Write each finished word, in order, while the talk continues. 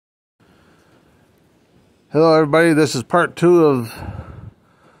Hello everybody, this is part 2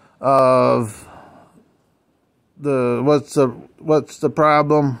 of the what's the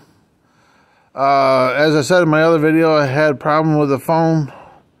problem. As I said in my other video, I had a problem with the phone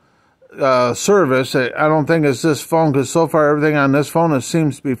service. I don't think it's this phone, because so far everything on this phone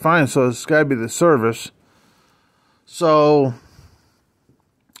seems to be fine, so it's got to be the service. So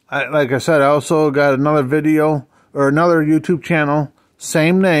like I said, I also got another video, or another YouTube channel,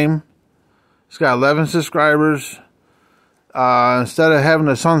 same name. It's got 11 subscribers. Instead of having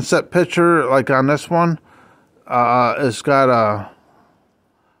a sunset picture like on this one, it's got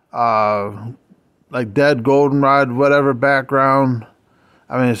a like dead goldenrod whatever background.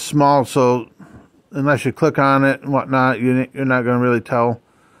 I mean, it's small, so unless you click on it and whatnot, you're not going to really tell.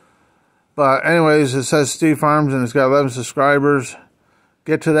 But anyways, it says Steve Farms and it's got 11 subscribers.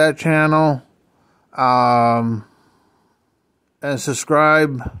 Get to that channel and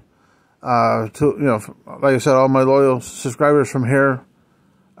subscribe. To, like I said, all my loyal subscribers from here,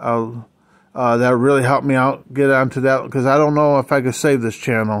 that really helped me out, get onto that, because I don't know if I could save this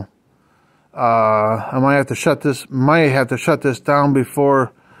channel. I might have to shut this down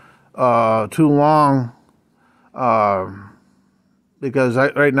before too long, because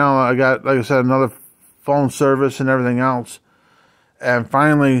right now I got, like I said, another phone service and everything else. And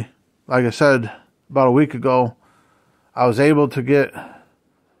finally, like I said, about a week ago, I was able to get,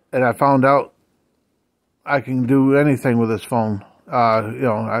 and I found out I can do anything with this phone.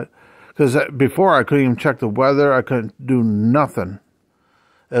 Because before I couldn't even check the weather. I couldn't do nothing.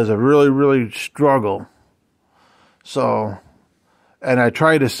 It was a really, really struggle. So, and I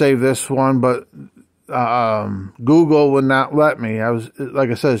tried to save this one, but Google would not let me. Like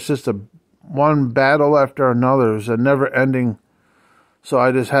I said, it's just one battle after another. It was a never-ending. So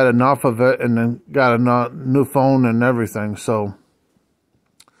I just had enough of it, and then got a new phone and everything. So.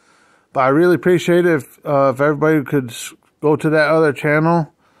 But I really appreciate it if everybody could go to that other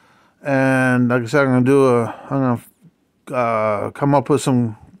channel, and like I said, I'm gonna come up with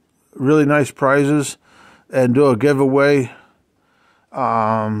some really nice prizes and do a giveaway.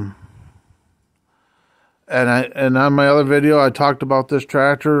 And on my other video, I talked about this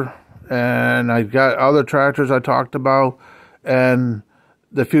tractor, and I got other tractors I talked about, and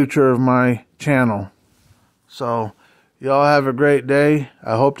the future of my channel. So. Y'all have a great day.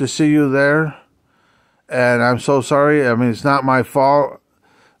 I hope to see you there. And I'm so sorry. I mean, it's not my fault.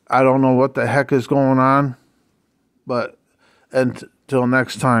 I don't know what the heck is going on. But until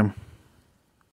next time.